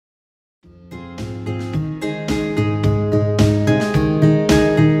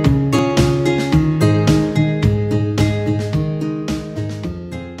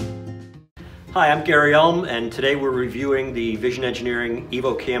I'm Gary Elm, and today we're reviewing the Vision Engineering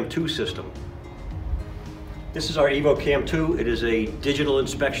EVO Cam II system. This is our EVO Cam II. It is a digital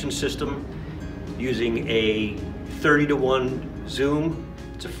inspection system using a 30:1 zoom.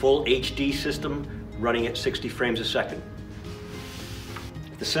 It's a full HD system running at 60 frames a second.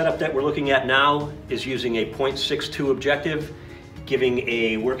 The setup that we're looking at now is using a 0.62 objective, giving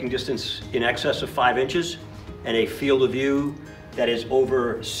a working distance in excess of 5 inches and a field of view that is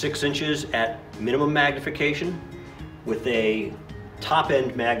over 6 inches at minimum magnification, with a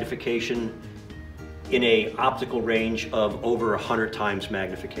top-end magnification in an optical range of over 100 times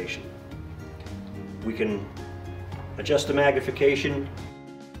magnification. We can adjust the magnification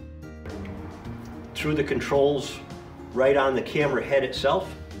through the controls right on the camera head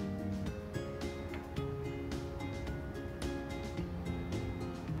itself.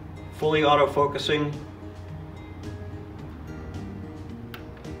 Fully autofocusing.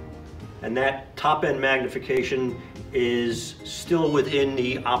 And that top-end magnification is still within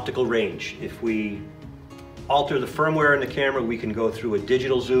the optical range. If we alter the firmware in the camera, we can go through a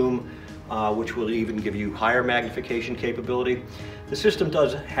digital zoom, which will even give you higher magnification capability. The system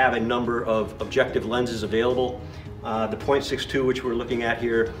does have a number of objective lenses available. The 0.62, which we're looking at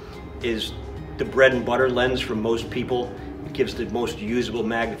here, is the bread and butter lens for most people. It gives the most usable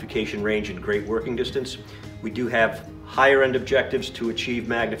magnification range and great working distance. We do have higher end objectives to achieve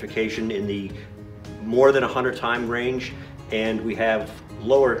magnification in the more than 100 time range, and we have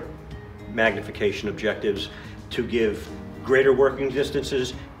lower magnification objectives to give greater working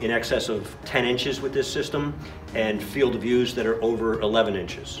distances in excess of 10 inches with this system and field of views that are over 11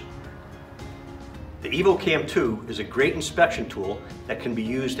 inches. The EVO Cam II is a great inspection tool that can be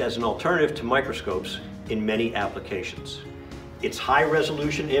used as an alternative to microscopes in many applications. Its high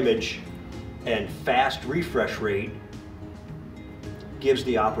resolution image and fast refresh rate gives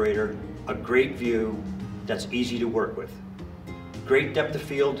the operator a great view that's easy to work with. Great depth of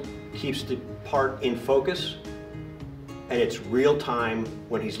field keeps the part in focus, and it's real time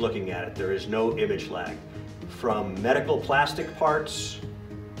when he's looking at it. There is no image lag. From medical plastic parts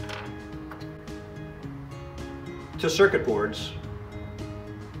to circuit boards,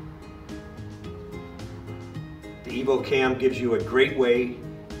 the EVO Cam gives you a great way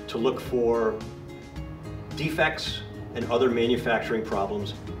to look for defects and other manufacturing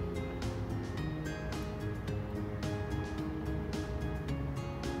problems.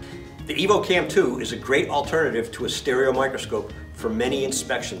 The EVO Cam II is a great alternative to a stereo microscope for many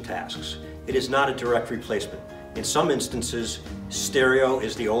inspection tasks. It is not a direct replacement. In some instances, stereo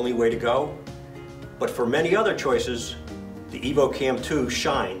is the only way to go, but for many other choices, the EVO Cam II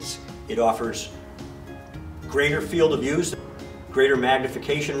shines. It offers greater field of views, greater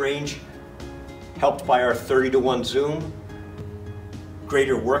magnification range, helped by our 30:1 zoom,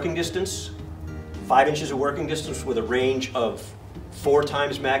 greater working distance, 5 inches of working distance with a range of 4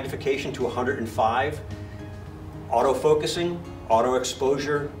 times magnification to 105, autofocusing, auto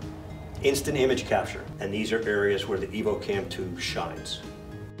exposure, instant image capture, and these are areas where the EVO Cam II shines.